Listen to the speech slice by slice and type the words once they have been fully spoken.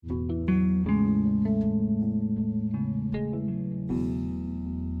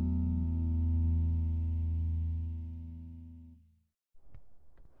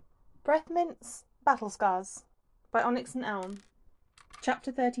Breath Mints, Battle Scars by Onyx and Elm. Chapter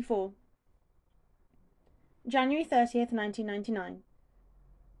 34. January 30th, 1999.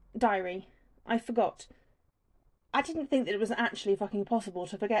 Diary. I forgot. I didn't think that it was actually fucking possible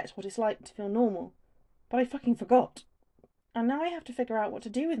to forget what it's like to feel normal, but I fucking forgot. And now I have to figure out what to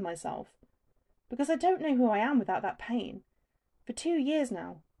do with myself, because I don't know who I am without that pain. For 2 years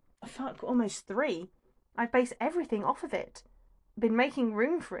now, almost 3, I've based everything off of it. Been making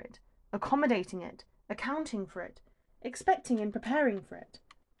room for it, accommodating it, accounting for it, expecting and preparing for it.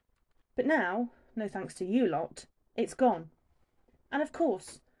 But now, no thanks to you lot, it's gone. And of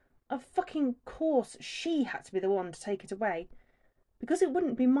course, she had to be the one to take it away, because it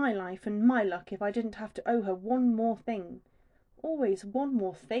wouldn't be my life and my luck if I didn't have to owe her one more thing. Always one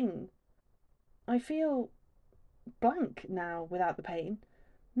more thing. I feel blank now without the pain.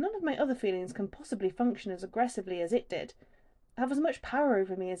 None of my other feelings can possibly function as aggressively as it did, have as much power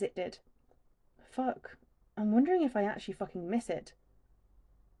over me as it did. Fuck. I'm wondering if I actually fucking miss it.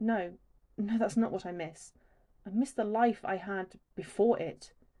 No, that's not what I miss. I miss the life I had before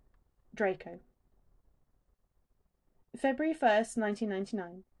it. Draco. February 1st,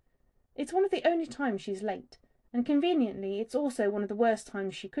 1999. It's one of the only times she's late, and conveniently it's also one of the worst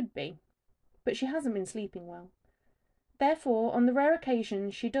times she could be. But she hasn't been sleeping well. Therefore, on the rare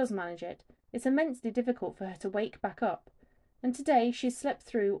occasions she does manage it, it's immensely difficult for her to wake back up, and today she's slept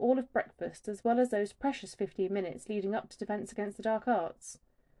through all of breakfast as well as those precious 15 minutes leading up to Defence Against the Dark Arts.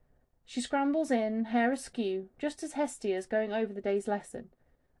 She scrambles in, hair askew, just as Hestia's going over the day's lesson,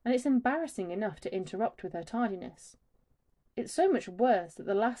 and it's embarrassing enough to interrupt with her tardiness. It's so much worse that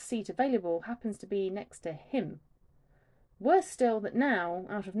the last seat available happens to be next to him. Worse still that now,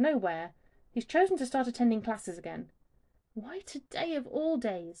 out of nowhere, he's chosen to start attending classes again. Why today of all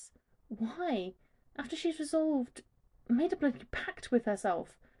days? Why, after she's made a bloody pact with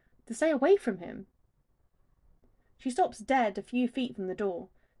herself to stay away from him? She stops dead a few feet from the door,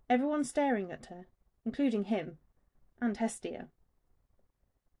 everyone staring at her, including him, and Hestia.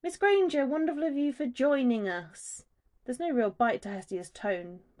 "Miss Granger, wonderful of you for joining us." There's no real bite to Hestia's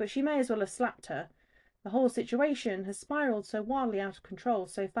tone, but she may as well have slapped her. The whole situation has spiralled so wildly out of control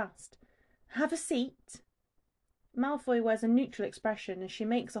so fast. "Have a seat." Malfoy wears a neutral expression as she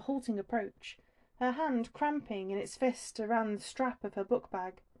makes a halting approach, her hand cramping in its fist around the strap of her book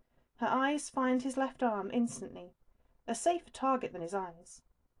bag. Her eyes find his left arm instantly, a safer target than his eyes.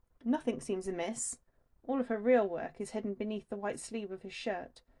 Nothing seems amiss. All of her real work is hidden beneath the white sleeve of his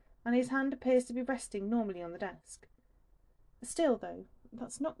shirt, and his hand appears to be resting normally on the desk. Still, though,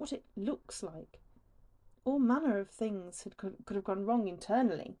 that's not what it looks like. All manner of things could have gone wrong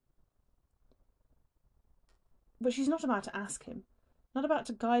internally. But she's not about to ask him, not about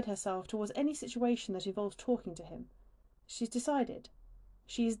to guide herself towards any situation that involves talking to him. She's decided.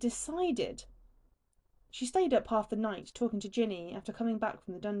 She's decided. She stayed up half the night talking to Ginny after coming back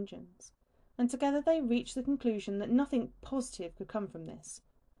from the dungeons, and together they reached the conclusion that nothing positive could come from this,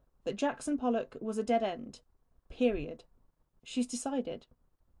 that Jackson Pollock was a dead end. Period. She's decided.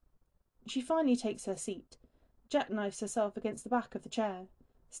 She finally takes her seat, jackknifes herself against the back of the chair,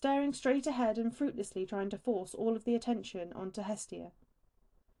 staring straight ahead and fruitlessly trying to force all of the attention onto Hestia.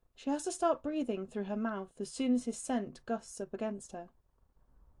 She has to start breathing through her mouth as soon as his scent gusts up against her.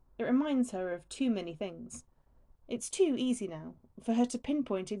 It reminds her of too many things. It's too easy now for her to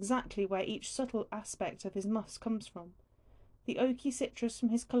pinpoint exactly where each subtle aspect of his musk comes from. The oaky citrus from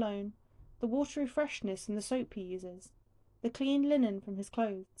his cologne, the watery freshness in the soap he uses, the clean linen from his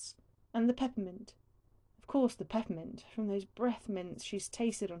clothes, and the peppermint. Of course the peppermint, from those breath mints she's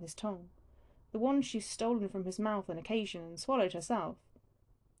tasted on his tongue, the ones she's stolen from his mouth on occasion and swallowed herself.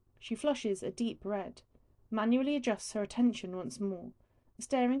 She flushes a deep red, manually adjusts her attention once more,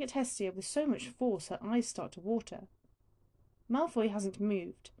 staring at Hestia with so much force her eyes start to water. Malfoy hasn't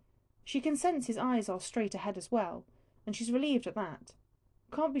moved. She can sense his eyes are straight ahead as well, and she's relieved at that.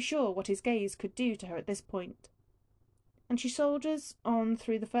 Can't be sure what his gaze could do to her at this point. And she soldiers on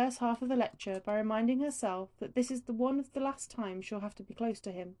through the first half of the lecture by reminding herself that this is one of the last times she'll have to be close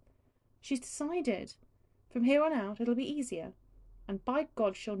to him. She's decided. From here on out it'll be easier, and by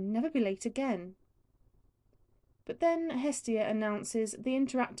God she'll never be late again. But then Hestia announces the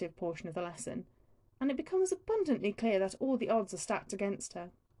interactive portion of the lesson, and it becomes abundantly clear that all the odds are stacked against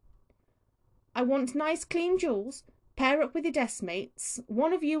her. "I want nice clean jewels. Pair up with your desk mates.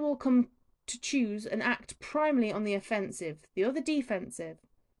 One of you will come to choose and act primarily on the offensive, the other defensive."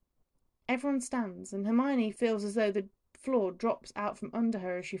 Everyone stands, and Hermione feels as though the floor drops out from under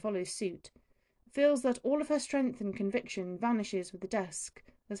her as she follows suit, feels that all of her strength and conviction vanishes with the desk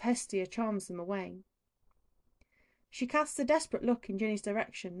as Hestia charms them away. She casts a desperate look in Ginny's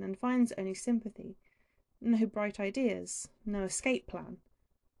direction and finds only sympathy. No bright ideas, no escape plan.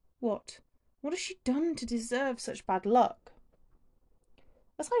 What has she done to deserve such bad luck?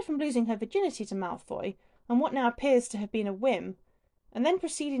 Aside from losing her virginity to Malfoy, and what now appears to have been a whim, and then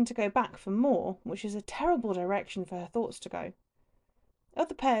proceeding to go back for more, which is a terrible direction for her thoughts to go.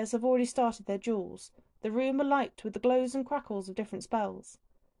 Other pairs have already started their duels, the room alight with the glows and crackles of different spells.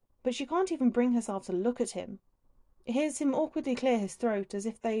 But she can't even bring herself to look at him. Hears him awkwardly clear his throat as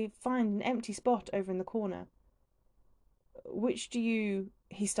if they find an empty spot over in the corner. Which do you...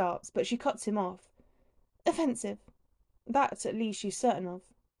 he starts, but she cuts him off. Offensive. That, at least, she's certain of.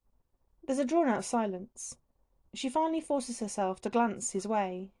 There's a drawn-out silence. She finally forces herself to glance his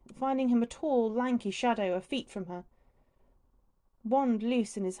way, finding him a tall, lanky shadow a feet from her. Wand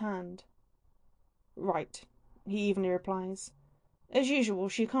loose in his hand. Right, he evenly replies. As usual,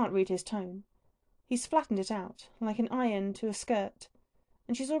 she can't read his tone. He's flattened it out, like an iron to a skirt,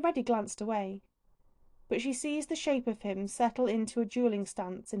 and she's already glanced away. But she sees the shape of him settle into a duelling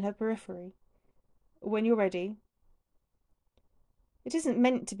stance in her periphery. When you're ready. It isn't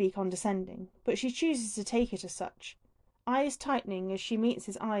meant to be condescending, but she chooses to take it as such, eyes tightening as she meets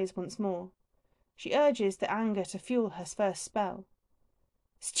his eyes once more. She urges the anger to fuel her first spell.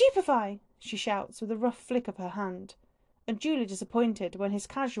 Stupefy! She shouts with a rough flick of her hand, and duly disappointed when his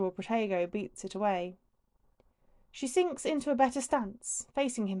casual protego beats it away. She sinks into a better stance,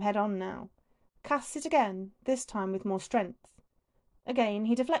 facing him head-on now, casts it again, this time with more strength. Again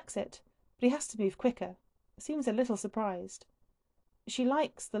he deflects it, but he has to move quicker, seems a little surprised. She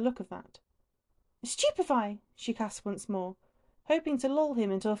likes the look of that. Stupefy! She casts once more, hoping to lull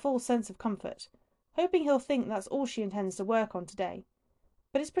him into a false sense of comfort, hoping he'll think that's all she intends to work on today.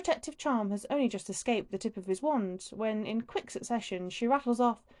 But his protective charm has only just escaped the tip of his wand when, in quick succession, she rattles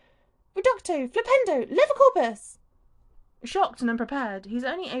off, Reducto, Flipendo, Levercorpus! Shocked and unprepared, he's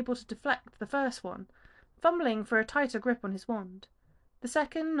only able to deflect the first one, fumbling for a tighter grip on his wand. The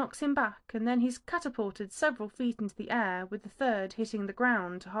second knocks him back, and then he's catapulted several feet into the air, with the third hitting the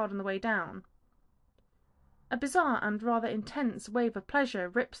ground hard on the way down. A bizarre and rather intense wave of pleasure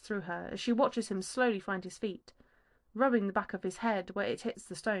rips through her as she watches him slowly find his feet, rubbing the back of his head where it hits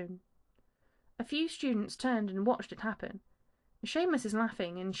the stone. A few students turned and watched it happen. Seamus is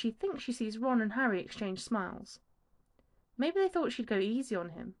laughing, and she thinks she sees Ron and Harry exchange smiles. Maybe they thought she'd go easy on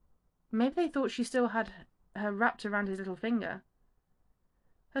him. Maybe they thought she still had her wrapped around his little finger.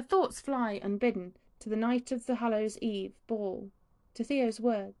 Her thoughts fly unbidden to the night of the Hallows Eve ball, to Theo's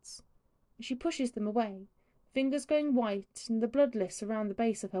words. She pushes them away, fingers going white and the bloodless around the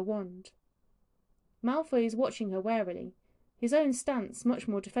base of her wand. Malfoy is watching her warily, his own stance much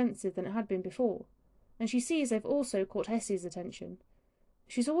more defensive than it had been before, and she sees they've also caught Hestie's attention.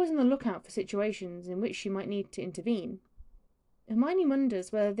 She's always on the lookout for situations in which she might need to intervene. Hermione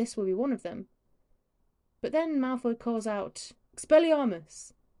wonders whether this will be one of them. But then Malfoy calls out,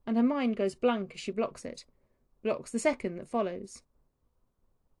 Expelliarmus, and her mind goes blank as she blocks it, blocks the second that follows.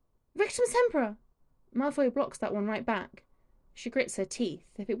 Victum Sempra! Malfoy blocks that one right back. She grits her teeth.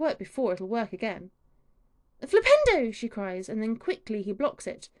 If it worked before, it'll work again. Flipendo! She cries, and then quickly he blocks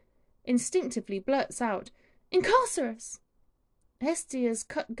it. Instinctively blurts out, Incarcerus! Hestia's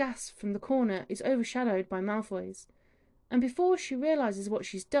cut gasp from the corner is overshadowed by Malfoy's, and before she realises what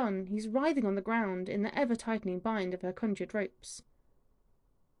she's done, he's writhing on the ground in the ever-tightening bind of her conjured ropes.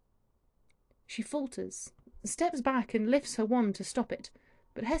 She falters, steps back and lifts her wand to stop it,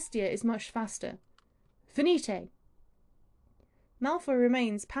 but Hestia is much faster. Finite! Malfoy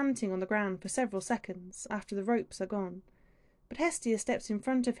remains panting on the ground for several seconds after the ropes are gone, but Hestia steps in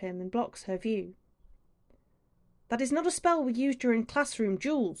front of him and blocks her view. That is not a spell we use during classroom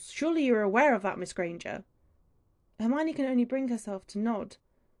duels. Surely you are aware of that, Miss Granger. Hermione can only bring herself to nod.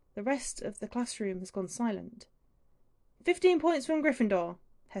 The rest of the classroom has gone silent. 15 points from Gryffindor,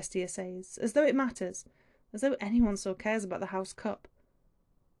 Hestia says, as though it matters, as though anyone still cares about the House Cup.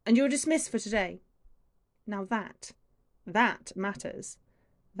 And you're dismissed for today. Now that matters.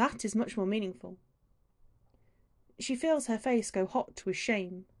 That is much more meaningful. She feels her face go hot with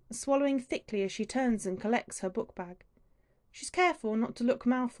shame, swallowing thickly as she turns and collects her book bag. She's careful not to look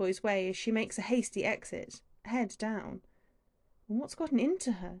Malfoy's way as she makes a hasty exit, head down. And what's gotten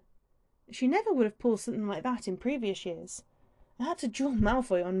into her? She never would have pulled something like that in previous years. I had to duel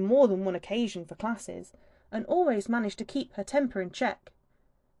Malfoy on more than one occasion for classes, and always managed to keep her temper in check.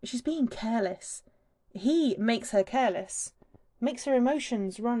 She's being careless. He makes her careless, makes her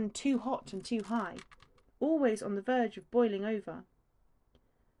emotions run too hot and too high, always on the verge of boiling over.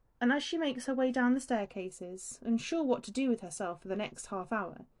 And as she makes her way down the staircases, unsure what to do with herself for the next half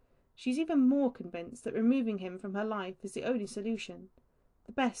hour, She's even more convinced that removing him from her life is the only solution,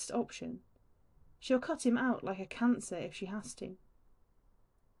 the best option. She'll cut him out like a cancer if she has to.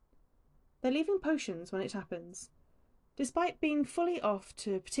 They're leaving potions when it happens. Despite being fully off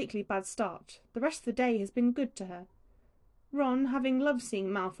to a particularly bad start, the rest of the day has been good to her. Ron having loved seeing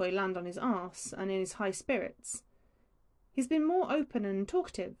Malfoy land on his arse and in his high spirits. He's been more open and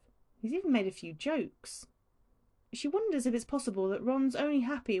talkative. He's even made a few jokes. She wonders if it's possible that Ron's only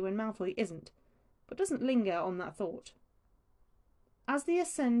happy when Malfoy isn't, but doesn't linger on that thought. As they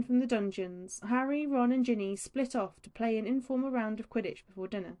ascend from the dungeons, Harry, Ron and Ginny split off to play an informal round of Quidditch before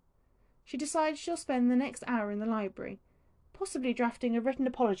dinner. She decides she'll spend the next hour in the library, possibly drafting a written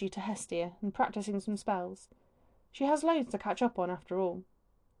apology to Hestia and practising some spells. She has loads to catch up on after all.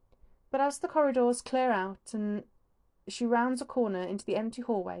 But as the corridors clear out and she rounds a corner into the empty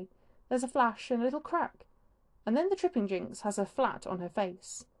hallway, there's a flash and a little crack, and then the tripping jinx has her flat on her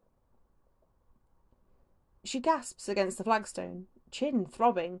face. She gasps against the flagstone, chin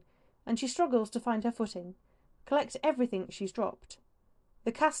throbbing, and she struggles to find her footing, collect everything she's dropped.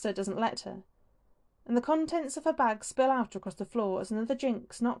 The caster doesn't let her, and the contents of her bag spill out across the floor as another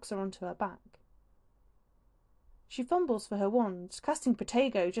jinx knocks her onto her back. She fumbles for her wand, casting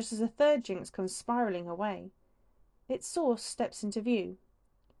Protego just as a third jinx comes spiralling her way. Its source steps into view.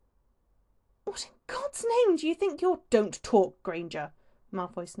 "What in God's name do you think you're—" "Don't talk, Granger,"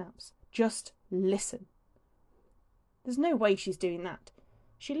 Malfoy snaps. "Just listen." There's no way she's doing that.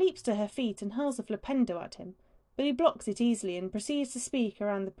 She leaps to her feet and hurls a flipendo at him, but he blocks it easily and proceeds to speak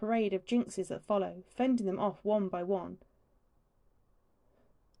around the parade of jinxes that follow, fending them off one by one.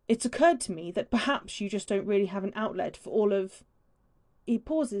 "It's occurred to me that perhaps you just don't really have an outlet for all of—" He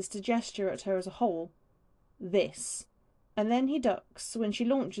pauses to gesture at her as a whole. "This." And then he ducks when she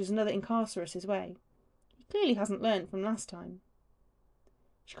launches another Incarcerus his way. He clearly hasn't learned from last time.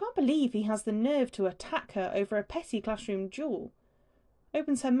 She can't believe he has the nerve to attack her over a petty classroom duel.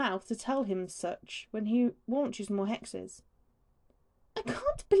 Opens her mouth to tell him such when he launches more hexes. "I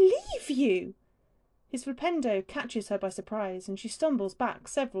can't believe you!" His flipendo catches her by surprise, and she stumbles back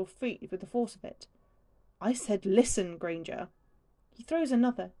several feet with the force of it. "I said listen, Granger." He throws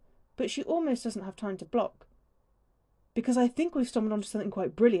another, but she almost doesn't have time to block. "Because I think we've stumbled onto something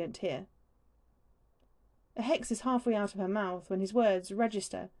quite brilliant here." A hex is halfway out of her mouth when his words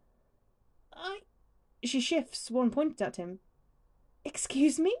register. She shifts, one pointed at him.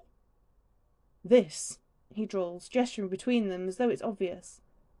 "Excuse me?" "This," he drawls, gesturing between them as though it's obvious.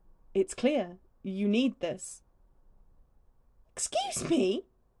 "It's clear. You need this." "Excuse me?"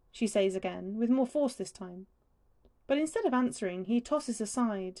 she says again, with more force this time. But instead of answering, he tosses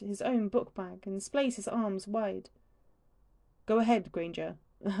aside his own book bag and splays his arms wide. "Go ahead, Granger.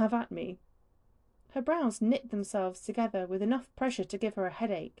 Have at me." Her brows knit themselves together with enough pressure to give her a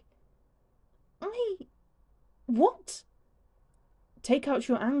headache. What?" "Take out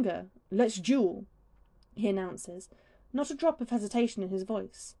your anger. Let's duel," he announces, not a drop of hesitation in his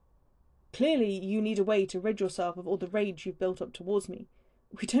voice. "Clearly you need a way to rid yourself of all the rage you've built up towards me.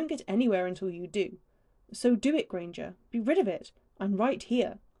 We don't get anywhere until you do. So do it, Granger. Be rid of it. I'm right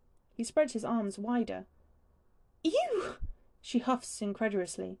here." He spreads his arms wider. "You!" she huffs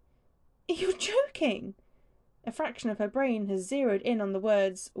incredulously. "You're joking!" A fraction of her brain has zeroed in on the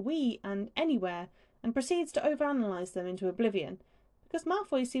words "we" and "anywhere" and proceeds to overanalyze them into oblivion, because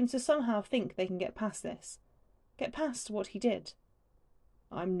Malfoy seems to somehow think they can get past this. Get past what he did.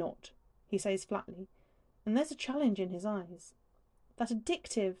 "I'm not," he says flatly, and there's a challenge in his eyes. That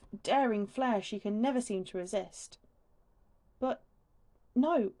addictive, daring flare she can never seem to resist. But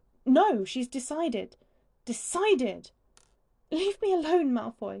no, she's decided. Decided! "Leave me alone,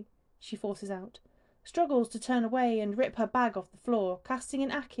 Malfoy," she forces out, struggles to turn away and rip her bag off the floor, casting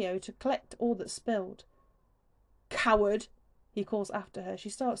an Accio to collect all that's spilled. "Coward!" he calls after her. She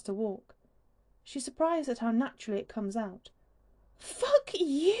starts to walk. She's surprised at how naturally it comes out. "Fuck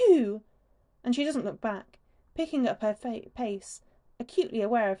you!" And she doesn't look back, picking up her pace, acutely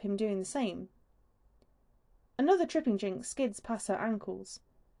aware of him doing the same. Another tripping jinx skids past her ankles.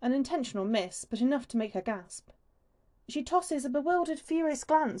 An intentional miss, but enough to make her gasp. She tosses a bewildered, furious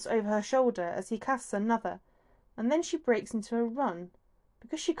glance over her shoulder as he casts another, and then she breaks into a run.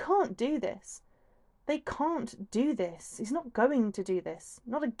 Because she can't do this. They can't do this. He's not going to do this.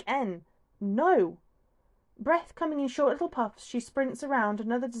 Not again. No! Breath coming in short little puffs, she sprints around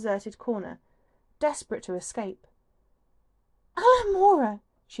another deserted corner, desperate to escape. "Alamora!"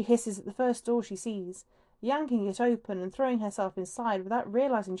 she hisses at the first door she sees, yanking it open and throwing herself inside without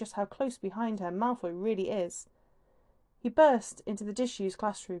realising just how close behind her Malfoy really is. He bursts into the disused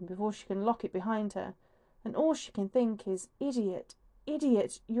classroom before she can lock it behind her, and all she can think is, "Idiot,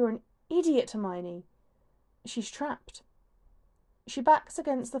 idiot. You're an idiot, Hermione. She's trapped. She backs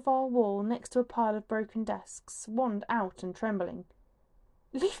against the far wall next to a pile of broken desks, wand out and trembling.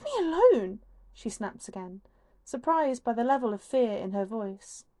 "Leave me alone," she snaps again, surprised by the level of fear in her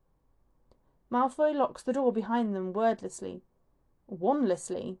voice. Malfoy locks the door behind them wordlessly,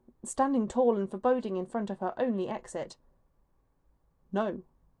 wanlessly, standing tall and foreboding in front of her only exit. "No,"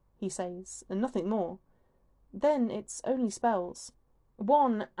 he says, and nothing more. Then it's only spells.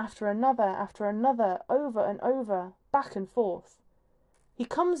 One after another, over and over, back and forth. He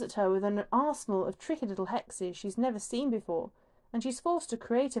comes at her with an arsenal of tricky little hexes she's never seen before, and she's forced to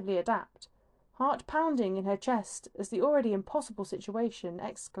creatively adapt, heart pounding in her chest as the already impossible situation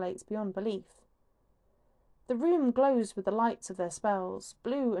escalates beyond belief. The room glows with the lights of their spells,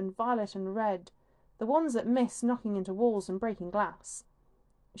 blue and violet and red, the ones that miss knocking into walls and breaking glass.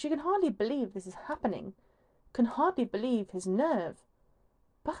 She can hardly believe this is happening, can hardly believe his nerve.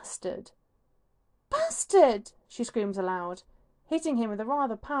 Bastard! Bastard! She screams aloud, hitting him with a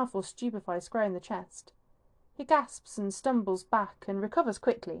rather powerful stupefy square in the chest. He gasps and stumbles back and recovers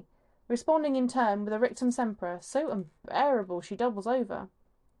quickly, responding in turn with a rictum semper so unbearable she doubles over.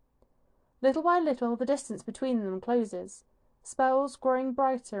 Little by little the distance between them closes, spells growing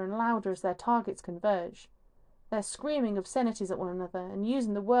brighter and louder as their targets converge. They're screaming obscenities at one another and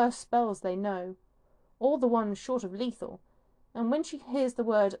using the worst spells they know, all the ones short of lethal, and when she hears the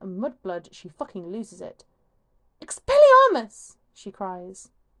word mudblood she fucking loses it. "Expelliarmus!" she cries.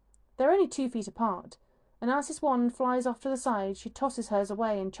 They're only 2 feet apart, and as his wand flies off to the side she tosses hers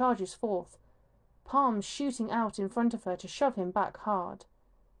away and charges forth, palms shooting out in front of her to shove him back hard.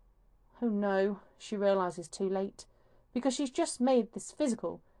 Oh no, she realises too late, because she's just made this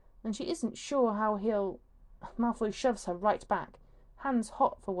physical, and she isn't sure how he'll... Malfoy shoves her right back, hands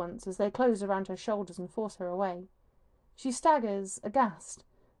hot for once as they close around her shoulders and force her away. She staggers, aghast,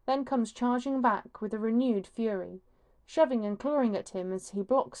 then comes charging back with a renewed fury, shoving and clawing at him as he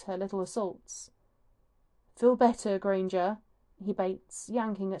blocks her little assaults. "Feel better, Granger," he baits,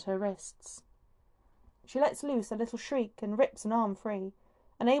 yanking at her wrists. She lets loose a little shriek and rips an arm free,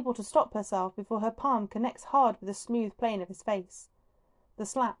 unable to stop herself before her palm connects hard with the smooth plane of his face. The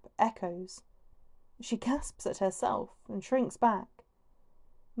slap echoes. She gasps at herself and shrinks back.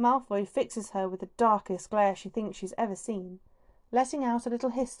 Malfoy fixes her with the darkest glare she thinks she's ever seen, letting out a little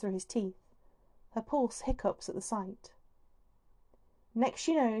hiss through his teeth. Her pulse hiccups at the sight. Next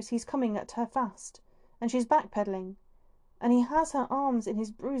she knows he's coming at her fast, and she's backpedaling, and he has her arms in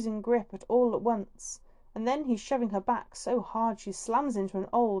his bruising grip all at once, and then he's shoving her back so hard she slams into an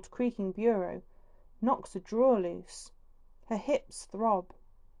old, creaking bureau, knocks a drawer loose. Her hips throb.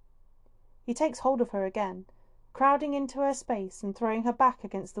 He takes hold of her again, crowding into her space and throwing her back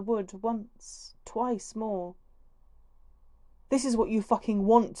against the wood once, twice more. "This is what you fucking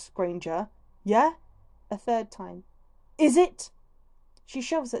want, Granger, yeah?" A third time. "Is it?" She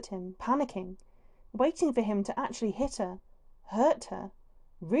shoves at him, panicking, waiting for him to actually hit her, hurt her,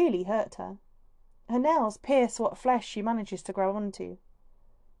 really hurt her. Her nails pierce what flesh she manages to grab onto.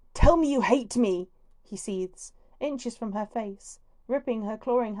 "Tell me you hate me!" he seethes, inches from her face, ripping her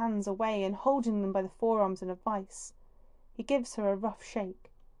clawing hands away and holding them by the forearms in a vice. He gives her a rough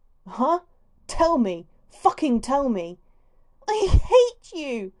shake. "Huh? Tell me! Fucking tell me!" "I hate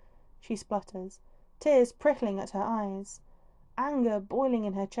you!" she splutters, tears prickling at her eyes, anger boiling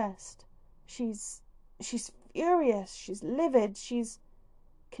in her chest. She's furious, she's livid, she's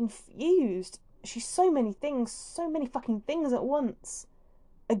confused. She's so many things, so many fucking things at once.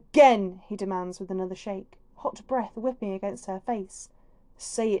 "Again!" he demands with another shake, hot breath whipping against her face.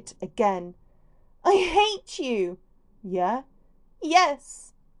 "Say it again." "I hate you." "Yeah?"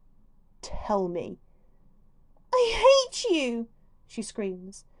 "Yes." "Tell me." "I hate you," she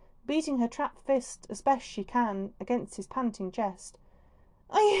screams, beating her trapped fist as best she can against his panting chest.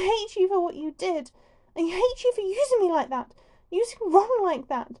 "I hate you for what you did. I hate you for using me like that, using Ron like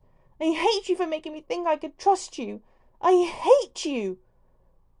that. I hate you for making me think I could trust you. I hate you."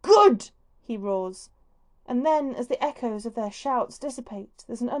 "Good!" he roars. And then, as the echoes of their shouts dissipate,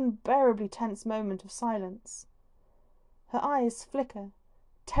 there's an unbearably tense moment of silence. Her eyes flicker,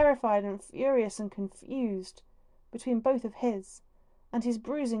 terrified and furious and confused, between both of his, and his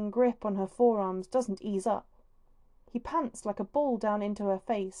bruising grip on her forearms doesn't ease up. He pants like a bull down into her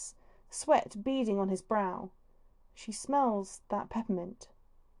face, sweat beading on his brow. She smells that peppermint.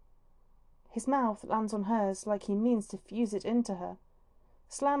 His mouth lands on hers like he means to fuse it into her,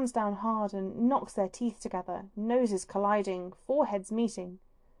 slams down hard and knocks their teeth together, noses colliding, foreheads meeting.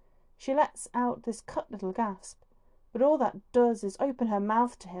 She lets out this cut little gasp, but all that does is open her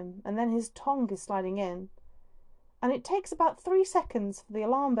mouth to him, and then his tongue is sliding in. and it takes about 3 seconds for the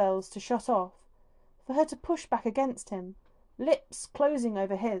alarm bells to shut off, for her to push back against him, lips closing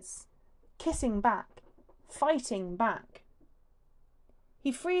over his, kissing back, fighting back.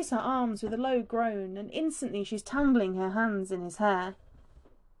 He frees her arms with a low groan, and instantly she's tangling her hands in his hair.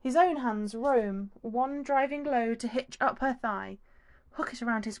 His own hands roam, one driving low to hitch up her thigh, hook it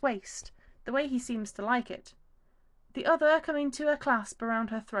around his waist, the way he seems to like it, the other coming to a clasp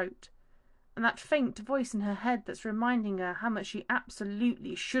around her throat, and that faint voice in her head that's reminding her how much she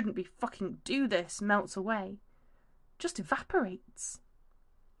absolutely shouldn't be fucking do this melts away, just evaporates.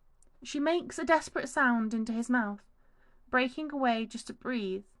 She makes a desperate sound into his mouth, breaking away just to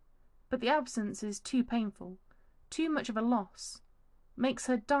breathe, but the absence is too painful, too much of a loss, makes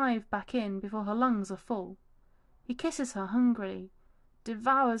her dive back in before her lungs are full. He kisses her hungrily,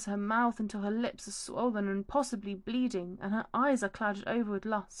 devours her mouth until her lips are swollen and possibly bleeding, and her eyes are clouded over with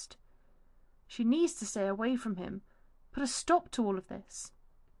lust. She needs to stay away from him, put a stop to all of this.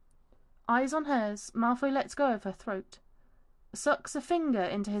 Eyes on hers, Malfoy lets go of her throat, sucks a finger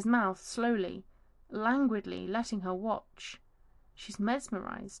into his mouth slowly, languidly, letting her watch. She's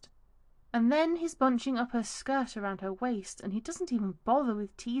mesmerised. And then he's bunching up her skirt around her waist, and he doesn't even bother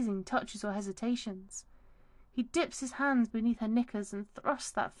with teasing touches or hesitations. He dips his hands beneath her knickers and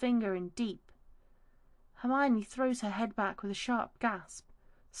thrusts that finger in deep. Hermione throws her head back with a sharp gasp,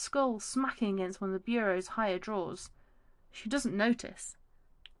 skull smacking against one of the bureau's higher drawers. She doesn't notice,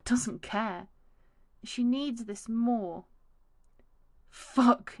 doesn't care. She needs this more.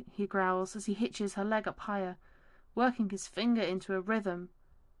 "Fuck," he growls as he hitches her leg up higher, working his finger into a rhythm.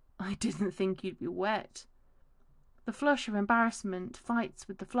 "I didn't think you'd be wet." The flush of embarrassment fights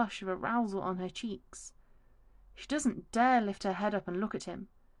with the flush of arousal on her cheeks. She doesn't dare lift her head up and look at him,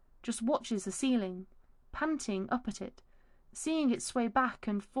 just watches the ceiling, panting up at it, seeing it sway back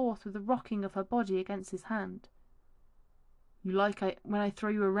and forth with the rocking of her body against his hand. "You like when I throw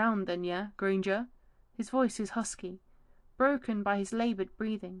you around then, yeah, Granger?" His voice is husky, broken by his laboured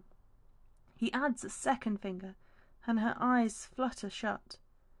breathing. He adds a second finger, and her eyes flutter shut.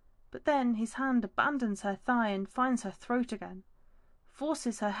 But then his hand abandons her thigh and finds her throat again,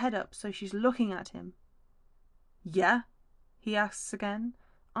 forces her head up so she's looking at him. "Yeah?" he asks again,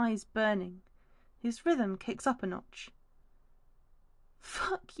 eyes burning. His rhythm kicks up a notch.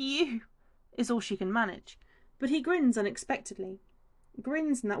 "Fuck you," is all she can manage, but he grins unexpectedly.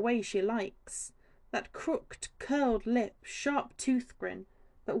 Grins in that way she likes. That crooked, curled lip, sharp tooth grin,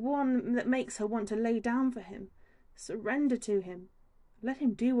 but one that makes her want to lay down for him, surrender to him, let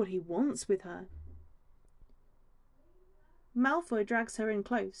him do what he wants with her. Malfoy drags her in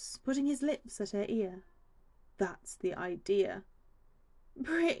close, putting his lips at her ear. "That's the idea."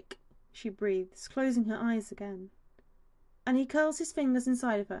 "Brick," she breathes, closing her eyes again. And he curls his fingers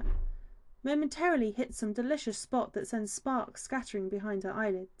inside of her, momentarily hits some delicious spot that sends sparks scattering behind her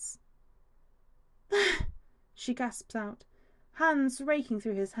eyelids. "There," she gasps out, hands raking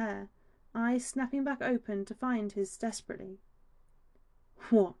through his hair, eyes snapping back open to find his desperately.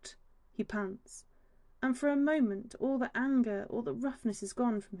 "What?" he pants, and for a moment all the anger, all the roughness is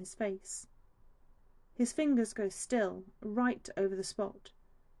gone from his face. His fingers go still, right over the spot,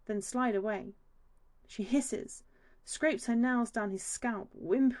 then slide away. She hisses, scrapes her nails down his scalp,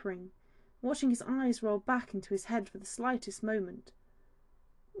 whimpering, watching his eyes roll back into his head for the slightest moment.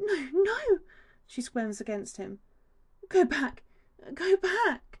 "No, no!" she squirms against him. "Go back! Go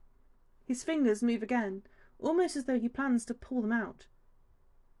back!" His fingers move again, almost as though he plans to pull them out.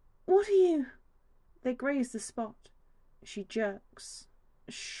 "What are you?" They graze the spot. She jerks,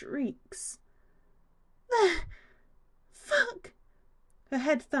 shrieks. "There! Fuck!" Her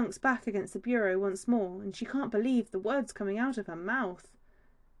head thunks back against the bureau once more, and she can't believe the words coming out of her mouth.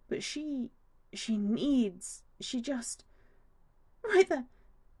 But she needs, she just... "Right there!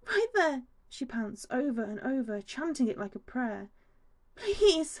 Right there!" she pants over and over, chanting it like a prayer.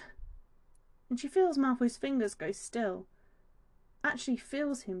 "Please!" And she feels Malfoy's fingers go still. Actually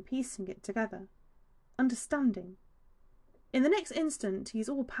feels him piecing it together. Understanding. In the next instant, he's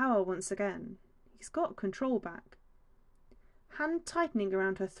all power once again. He's got control back. Hand tightening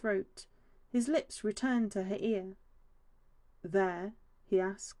around her throat, his lips return to her ear. "There?" he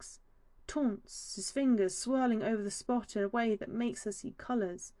asks. Taunts, his fingers swirling over the spot in a way that makes her see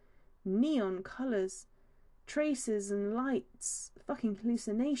colours. Neon colours. Traces and lights. Fucking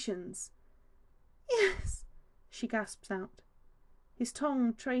hallucinations. "Yes," she gasps out. His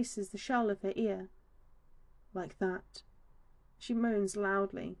tongue traces the shell of her ear. "Like that." She moans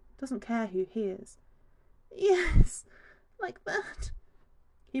loudly, doesn't care who hears. "Yes, like that."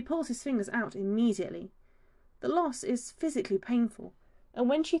 He pulls his fingers out immediately. The loss is physically painful, and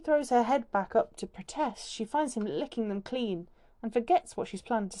when she throws her head back up to protest, she finds him licking them clean and forgets what she's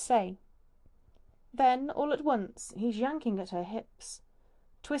planned to say. Then, all at once, he's yanking at her hips,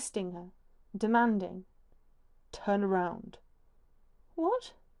 twisting her, demanding, "Turn around."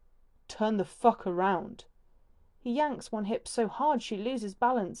 "What?" "Turn the fuck around." He yanks one hip so hard she loses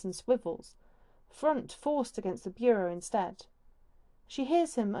balance and swivels, front forced against the bureau instead. She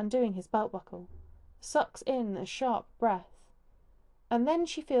hears him undoing his belt buckle, sucks in a sharp breath, and then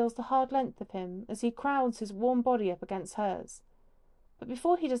she feels the hard length of him as he crowds his warm body up against hers. But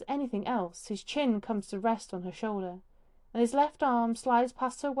before he does anything else, his chin comes to rest on her shoulder, and his left arm slides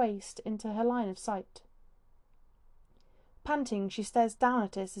past her waist into her line of sight. Panting, she stares down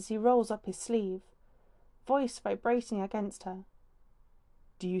at it as he rolls up his sleeve, voice vibrating against her.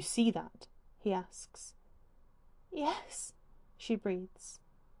 "Do you see that?" he asks. "Yes," she breathes.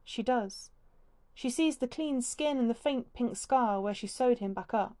 She does. She sees the clean skin and the faint pink scar where she sewed him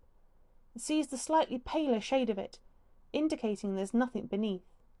back up, and sees the slightly paler shade of it, indicating there's nothing beneath.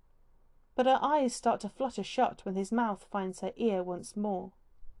 But her eyes start to flutter shut when his mouth finds her ear once more,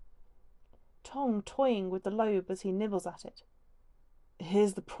 tongue toying with the lobe as he nibbles at it.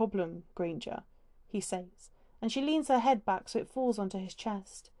 "Here's the problem, Granger," he says, and she leans her head back so it falls onto his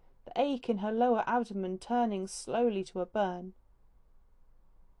chest, the ache in her lower abdomen turning slowly to a burn.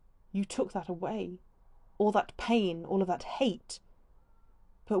 "You took that away. All that pain, all of that hate.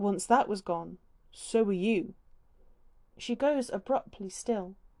 But once that was gone, so were you." She goes abruptly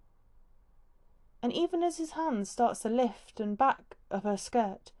still. And even as his hand starts to lift and back of her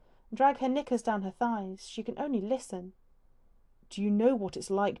skirt, and drag her knickers down her thighs, she can only listen. "Do you know what it's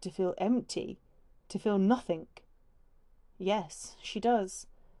like to feel empty? To feel nothing?" Yes, she does,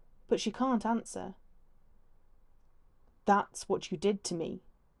 but she can't answer. "That's what you did to me."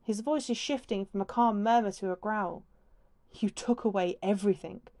 His voice is shifting from a calm murmur to a growl. "You took away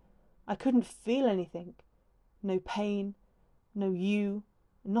everything. I couldn't feel anything. No pain, no you,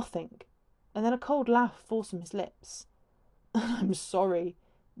 nothing." And then a cold laugh falls from his lips. "I'm sorry,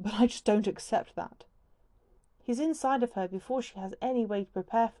 but I just don't accept that." He's inside of her before she has any way to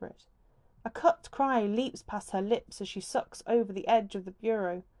prepare for it. A cut cry leaps past her lips as she sucks over the edge of the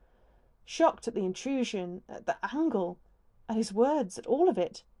bureau, shocked at the intrusion, at the angle, at his words, at all of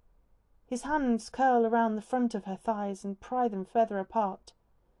it. His hands curl around the front of her thighs and pry them further apart.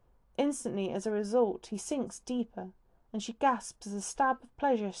 Instantly, as a result, he sinks deeper, and she gasps as a stab of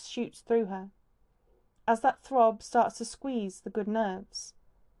pleasure shoots through her, as that throb starts to squeeze the good nerves.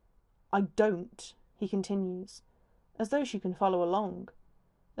 "I don't," he continues, as though she can follow along,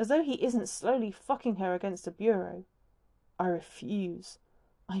 as though he isn't slowly fucking her against a bureau. "I refuse.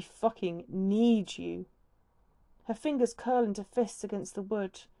 I fucking need you." Her fingers curl into fists against the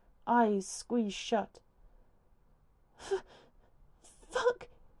wood, eyes squeezed shut. "Fuck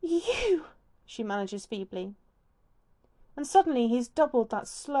you," she manages feebly. And suddenly he's doubled that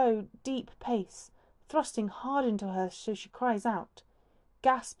slow, deep pace, thrusting hard into her so she cries out,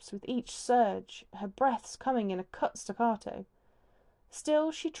 gasps with each surge, her breaths coming in a cut staccato.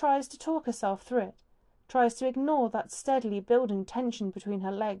 Still she tries to talk herself through it, tries to ignore that steadily building tension between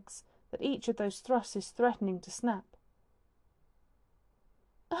her legs that each of those thrusts is threatening to snap.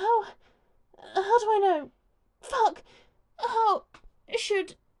 How do I know? Fuck! How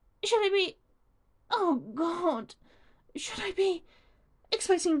should I be... Oh, God! Should I be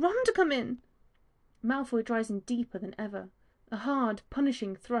expecting Ron to come in?" Malfoy drives in deeper than ever, a hard,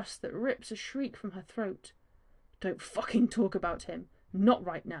 punishing thrust that rips a shriek from her throat. "Don't fucking talk about him. Not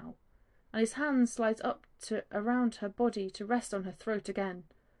right now." And his hand slides up to around her body to rest on her throat again.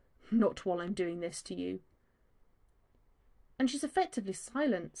 "Not while I'm doing this to you." And she's effectively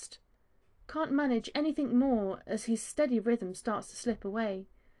silenced. Can't manage anything more as his steady rhythm starts to slip away,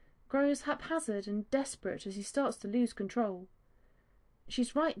 grows haphazard and desperate as he starts to lose control.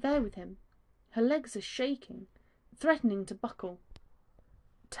 She's right there with him. Her legs are shaking, threatening to buckle.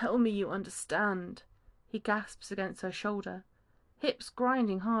 "Tell me you understand," he gasps against her shoulder, hips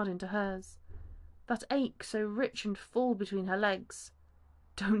grinding hard into hers. That ache so rich and full between her legs.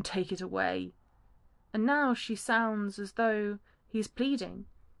 "Don't take it away." And now she sounds as though he's pleading,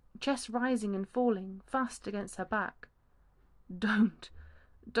 chest rising and falling, fast against her back. Don't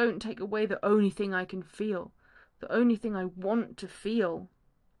take away the only thing I can feel, the only thing I want to feel."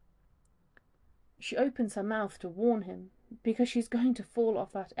 She opens her mouth to warn him, because she's going to fall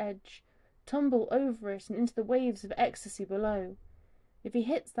off that edge, tumble over it and into the waves of ecstasy below. If he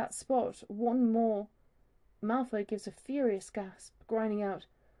hits that spot one more... Malfoy gives a furious gasp, grinding out,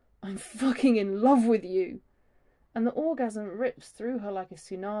 "I'm fucking in love with you!" And the orgasm rips through her like a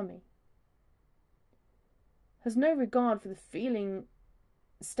tsunami. Has no regard for the feeling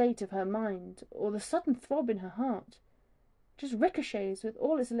state of her mind, or the sudden throb in her heart, just ricochets with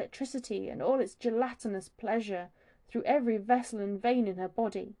all its electricity and all its gelatinous pleasure through every vessel and vein in her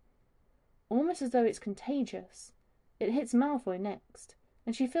body. Almost as though it's contagious, it hits Malfoy next,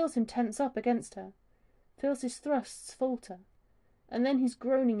 and she feels him tense up against her, feels his thrusts falter, and then he's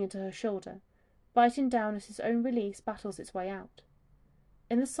groaning into her shoulder, biting down as his own release battles its way out.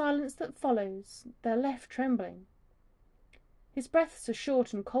 In the silence that follows, they're left trembling. His breaths are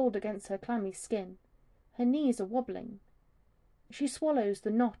short and cold against her clammy skin. Her knees are wobbling. She swallows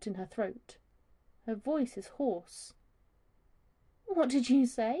the knot in her throat. Her voice is hoarse. "What did you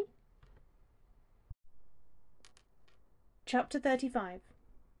say?" Chapter 35.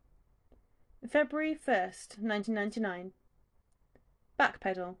 February 1st, 1999.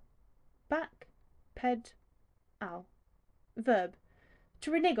 Backpedal. Back-ped-al. Verb.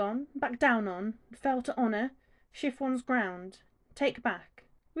 To renege on, back down on, fail to honour, shift one's ground, take back,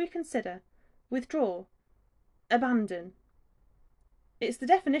 reconsider, withdraw, abandon. It's the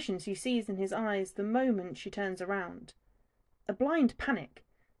definition she sees in his eyes the moment she turns around. A blind panic,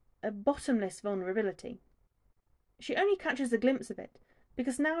 a bottomless vulnerability. She only catches a glimpse of it,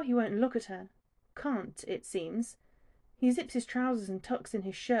 because now he won't look at her. Can't, it seems. He zips his trousers and tucks in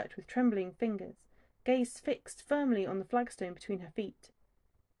his shirt with trembling fingers, gaze fixed firmly on the flagstone between her feet.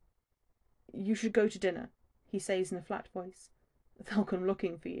 "You should go to dinner," he says in a flat voice. "They'll come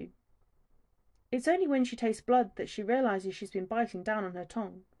looking for you." It's only when she tastes blood that she realises she's been biting down on her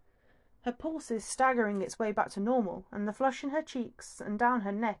tongue. Her pulse is staggering its way back to normal, and the flush in her cheeks and down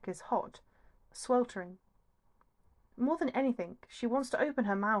her neck is hot, sweltering. More than anything, she wants to open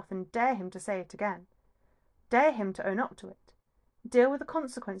her mouth and dare him to say it again. Dare him to own up to it. Deal with the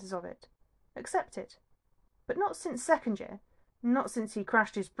consequences of it. Accept it. But not since second year. Not since he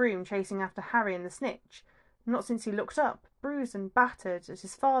crashed his broom chasing after Harry and the snitch. Not since he looked up, bruised and battered, at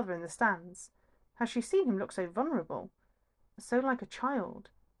his father in the stands. Has she seen him look so vulnerable? So like a child.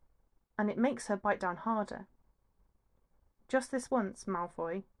 And it makes her bite down harder. Just this once,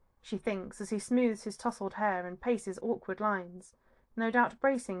 Malfoy, she thinks as he smooths his tousled hair and paces awkward lines, no doubt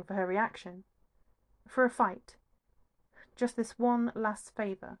bracing for her reaction. For a fight. Just this one last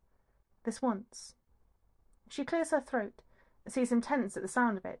favour. This once. She clears her throat, sees him tense at the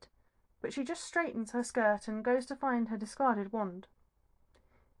sound of it, but she just straightens her skirt and goes to find her discarded wand.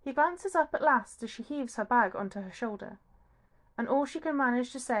 He glances up at last as she heaves her bag onto her shoulder, and all she can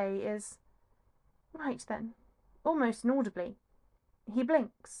manage to say is, "Right then," almost inaudibly. He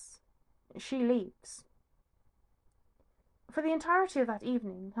blinks. She leaves. For the entirety of that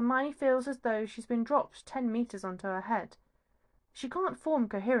evening, Hermione feels as though she's been dropped 10 metres onto her head. She can't form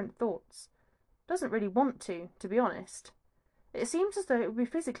coherent thoughts. Doesn't really want to be honest. It seems as though it would be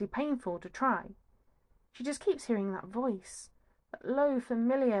physically painful to try. She just keeps hearing that voice, that low,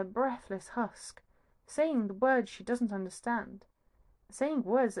 familiar, breathless husk, saying the words she doesn't understand, saying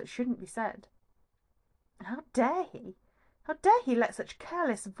words that shouldn't be said. How dare he? How dare he let such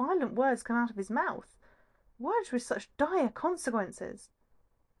careless, violent words come out of his mouth? Words with such dire consequences.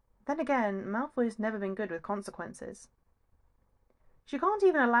 Then again, Malfoy's never been good with consequences. She can't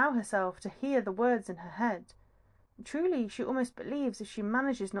even allow herself to hear the words in her head. Truly, she almost believes if she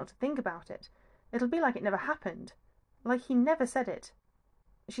manages not to think about it, it'll be like it never happened, like he never said it.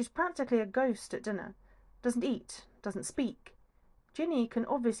 She's practically a ghost at dinner, doesn't eat, doesn't speak. Ginny can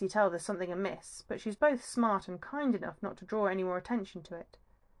obviously tell there's something amiss, but she's both smart and kind enough not to draw any more attention to it.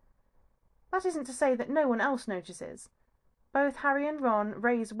 That isn't to say that no one else notices. Both Harry and Ron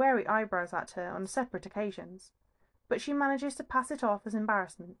raise wary eyebrows at her on separate occasions, but she manages to pass it off as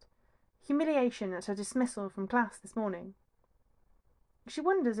embarrassment, humiliation at her dismissal from class this morning. She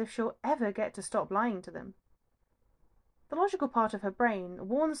wonders if she'll ever get to stop lying to them. The logical part of her brain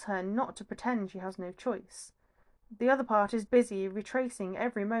warns her not to pretend she has no choice. The other part is busy retracing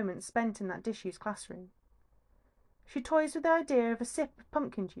every moment spent in that disused classroom. She toys with the idea of a sip of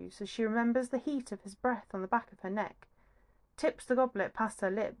pumpkin juice as she remembers the heat of his breath on the back of her neck, tips the goblet past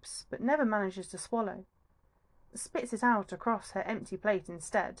her lips, but never manages to swallow. Spits it out across her empty plate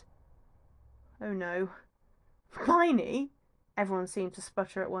instead. Oh no. Hermione! Everyone seemed to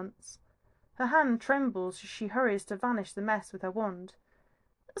sputter at once. Her hand trembles as she hurries to vanish the mess with her wand.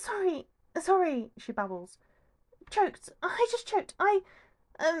 Sorry, she babbles. Choked. I just choked. I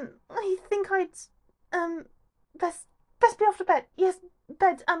think best be off to bed. Yes,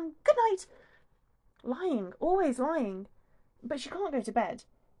 bed. Good night. Lying, always lying. But she can't go to bed.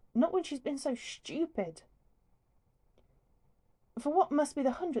 Not when she's been so stupid. For what must be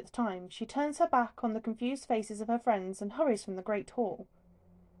the 100th time, she turns her back on the confused faces of her friends and hurries from the great hall.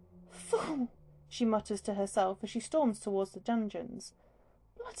 Fool! She mutters to herself as she storms towards the dungeons.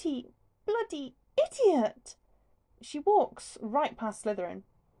 Bloody idiot! She walks right past Slytherin.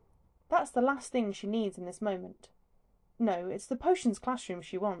 That's the last thing she needs in this moment. No, it's the potions classroom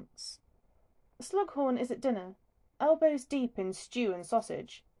she wants. Slughorn is at dinner, elbows deep in stew and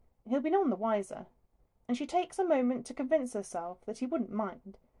sausage. He'll be none the wiser, and she takes a moment to convince herself that he wouldn't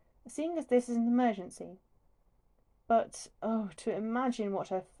mind, seeing as this is an emergency. But, oh, to imagine what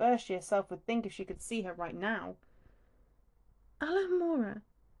her first-year self would think if she could see her right now. Alamora.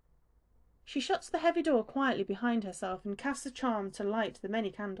 She shuts the heavy door quietly behind herself and casts a charm to light the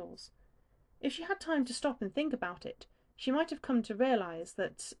many candles. If she had time to stop and think about it, she might have come to realise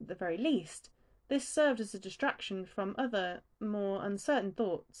that, at the very least, this served as a distraction from other, more uncertain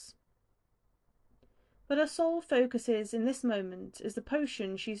thoughts. But her sole focus in this moment is the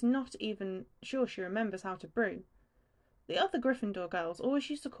potion she's not even sure she remembers how to brew. The other Gryffindor girls always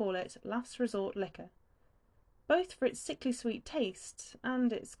used to call it last resort liquor, both for its sickly sweet taste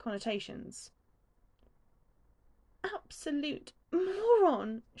and its connotations. Absolute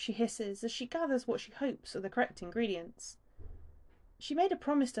moron, she hisses as she gathers what she hopes are the correct ingredients. She made a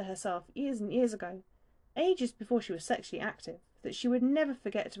promise to herself years and years ago, ages before she was sexually active, that she would never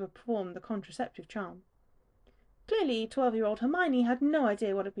forget to perform the contraceptive charm. Clearly, 12-year-old Hermione had no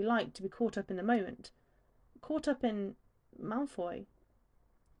idea what it'd be like to be caught up in the moment. Caught up in Malfoy.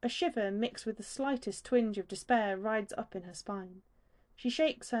 A shiver mixed with the slightest twinge of despair rides up in her spine. She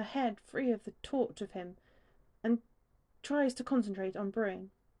shakes her head free of the torch of him and tries to concentrate on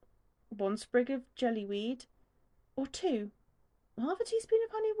brewing. 1 sprig of jellyweed, or 2. Half a teaspoon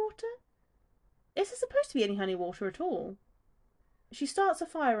of honey water? Is there supposed to be any honey water at all? She starts a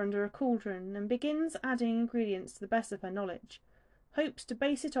fire under a cauldron and begins adding ingredients to the best of her knowledge, hopes to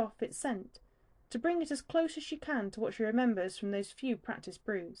base it off its scent, to bring it as close as she can to what she remembers from those few practice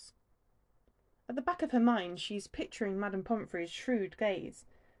brews. At the back of her mind she's picturing Madame Pomfrey's shrewd gaze,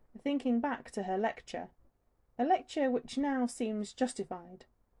 thinking back to her lecture, a lecture which now seems justified.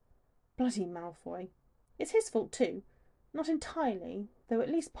 Bloody Malfoy. It's his fault too. Not entirely, though at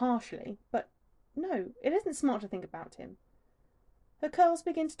least partially, but no, it isn't smart to think about him. Her curls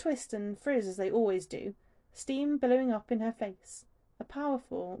begin to twist and frizz as they always do, steam billowing up in her face. A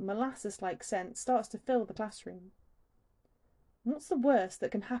powerful, molasses-like scent starts to fill the classroom. What's the worst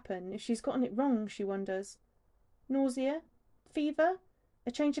that can happen if she's gotten it wrong, she wonders? Nausea? Fever?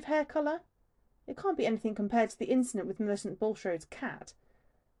 A change of hair colour? It can't be anything compared to the incident with Millicent Bulstrode's cat.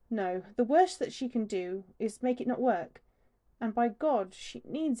 No, the worst that she can do is make it not work. And by God, she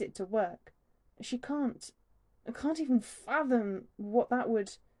needs it to work. She can't even fathom what that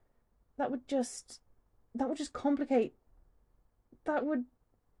would just complicate.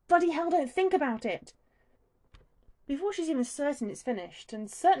 Bloody hell, don't think about it. Before she's even certain it's finished, and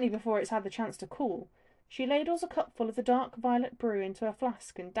certainly before it's had the chance to cool, she ladles a cupful of the dark violet brew into a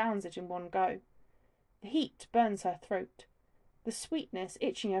flask and downs it in one go. The heat burns her throat, the sweetness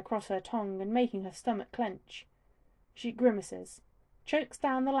itching across her tongue and making her stomach clench. She grimaces, chokes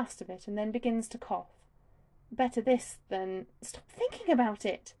down the last of it, and then begins to cough. Better this than... Stop thinking about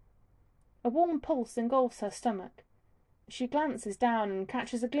it! A warm pulse engulfs her stomach. She glances down and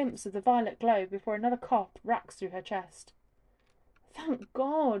catches a glimpse of the violet glow before another cough racks through her chest. Thank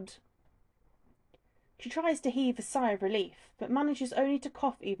God! She tries to heave a sigh of relief, but manages only to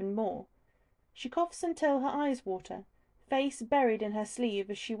cough even more. She coughs until her eyes water, face buried in her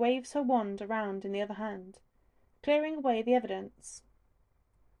sleeve as she waves her wand around in the other hand, clearing away the evidence.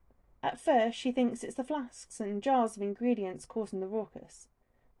 At first she thinks it's the flasks and jars of ingredients causing the raucous.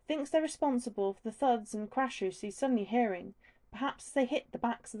 Thinks they're responsible for the thuds and crashes she's suddenly hearing, perhaps as they hit the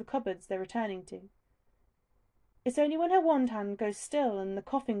backs of the cupboards they're returning to. It's only when her wand hand goes still and the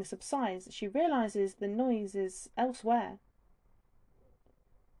coughing subsides that she realises the noise is elsewhere.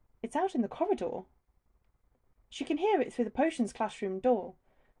 It's out in the corridor. She can hear it through the potions classroom door.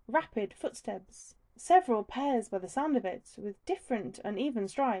 Rapid footsteps, several pairs by the sound of it, with different uneven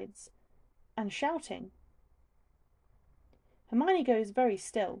strides, and shouting. Hermione goes very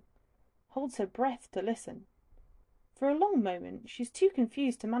still, holds her breath to listen. For a long moment she's too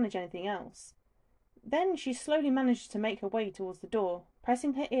confused to manage anything else. Then she slowly manages to make her way towards the door,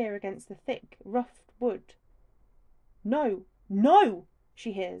 pressing her ear against the thick, rough wood. "No! No!"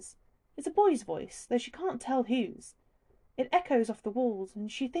 she hears. It's a boy's voice, though she can't tell whose. It echoes off the walls, and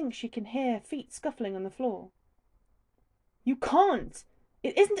she thinks she can hear feet scuffling on the floor. "You can't!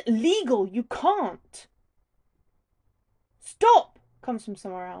 It isn't legal! You can't!" "Stop!" comes from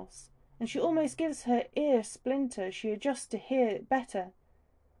somewhere else, and she almost gives her ear a splinter as she adjusts to hear it better.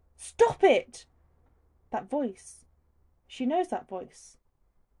 "Stop it!" That voice. She knows that voice.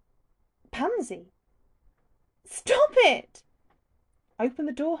 Pansy. "Stop it!" "Open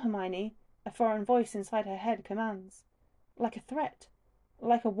the door, Hermione," a foreign voice inside her head commands. Like a threat.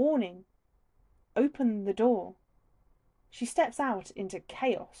 Like a warning. Open the door. She steps out into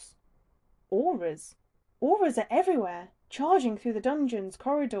chaos. Auras. Auras are everywhere, charging through the dungeon's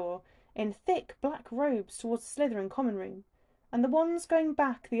corridor in thick black robes towards the Slytherin common room, and the ones going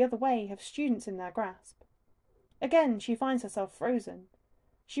back the other way have students in their grasp. Again she finds herself frozen.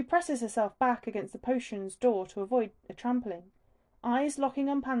 She presses herself back against the potion's door to avoid a trampling, eyes locking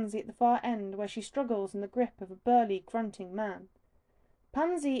on Pansy at the far end, where she struggles in the grip of a burly, grunting man.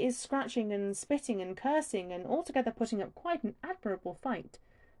 Pansy is scratching and spitting and cursing and altogether putting up quite an admirable fight,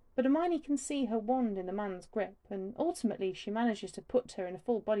 but Hermione can see her wand in the man's grip, and ultimately she manages to put her in a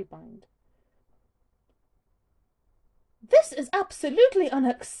full body bind. "This is absolutely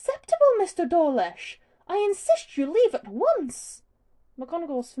unacceptable, Mr. Dawlish! I insist you leave at once!"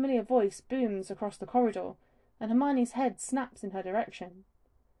 McGonagall's familiar voice booms across the corridor, and Hermione's head snaps in her direction.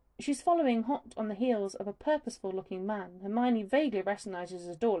 She's following hot on the heels of a purposeful-looking man Hermione vaguely recognises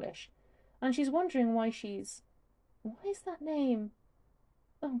as Dawlish, and she's wondering why is that name?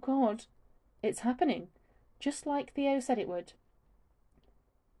 Oh, God. It's happening, just like Theo said it would.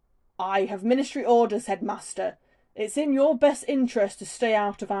 "I have ministry orders, Headmaster. It's in your best interest to stay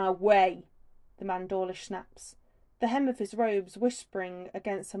out of our way," the man Dawlish snaps, the hem of his robes whispering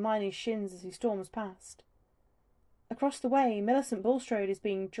against Hermione's shins as he storms past. Across the way, Millicent Bulstrode is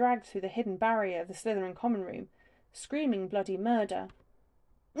being dragged through the hidden barrier of the Slytherin common room, screaming bloody murder.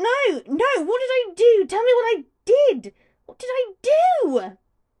 "No! No! What did I do? Tell me what I did! What did I do?"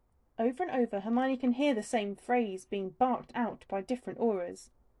 Over and over, Hermione can hear the same phrase being barked out by different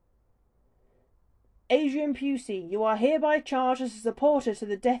auras. "Adrian Pusey, you are hereby charged as a supporter to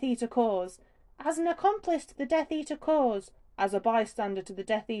the Death Eater cause, as an accomplice to the Death Eater cause, as a bystander to the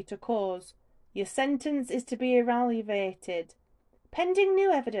Death Eater cause. Your sentence is to be evaluated. Pending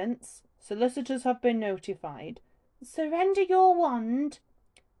new evidence, solicitors have been notified. Surrender your wand."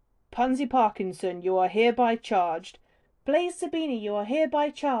 "Pansy Parkinson, you are hereby charged. Blaise Zabini, you are hereby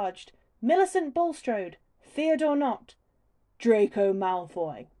charged. Millicent Bulstrode, Theodore Nott, Draco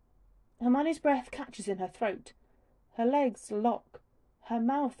Malfoy." Hermione's breath catches in her throat. Her legs lock. Her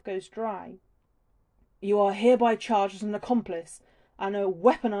mouth goes dry. "You are hereby charged as an accomplice and a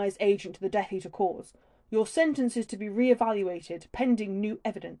weaponized agent to the Death Eater cause. Your sentence is to be re-evaluated, pending new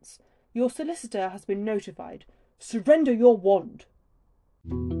evidence. Your solicitor has been notified. Surrender your wand."